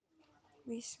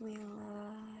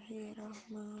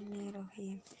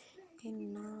Bismillahirrahmanirrahim.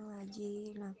 Innal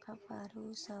ladzina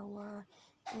kafaru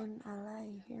sawa'un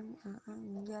 'alaihim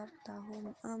a'anzartahum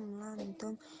am lam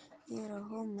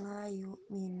tunzirhum la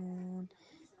yu'minun.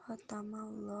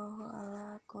 Khatamallahu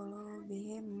 'ala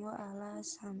qulubihim wa 'ala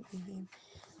sam'ihim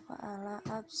wa 'ala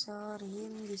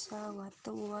absarihim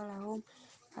gisawatu wa lahum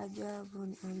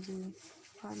adzabun adzim.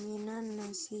 Faminan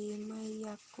nasi may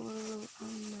yaqulu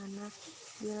amanna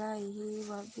billahi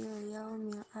wa bil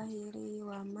yaumil akhiri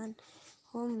wa man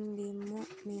hum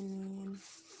bimu'minin.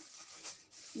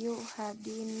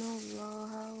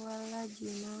 Yuhadinullaha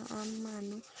walladzina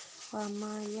amanu wa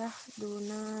ma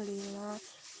yahduna lila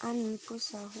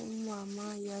anfusahum wa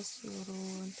ma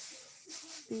yasurun.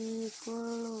 Fi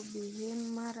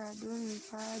qulubihim maradun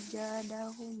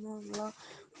fazadahumullahu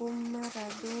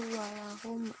maradun wa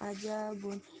lahum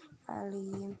adzabun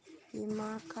alim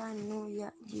bima kanu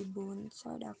yakdzibun.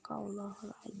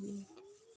 Shadaqallahul adzim.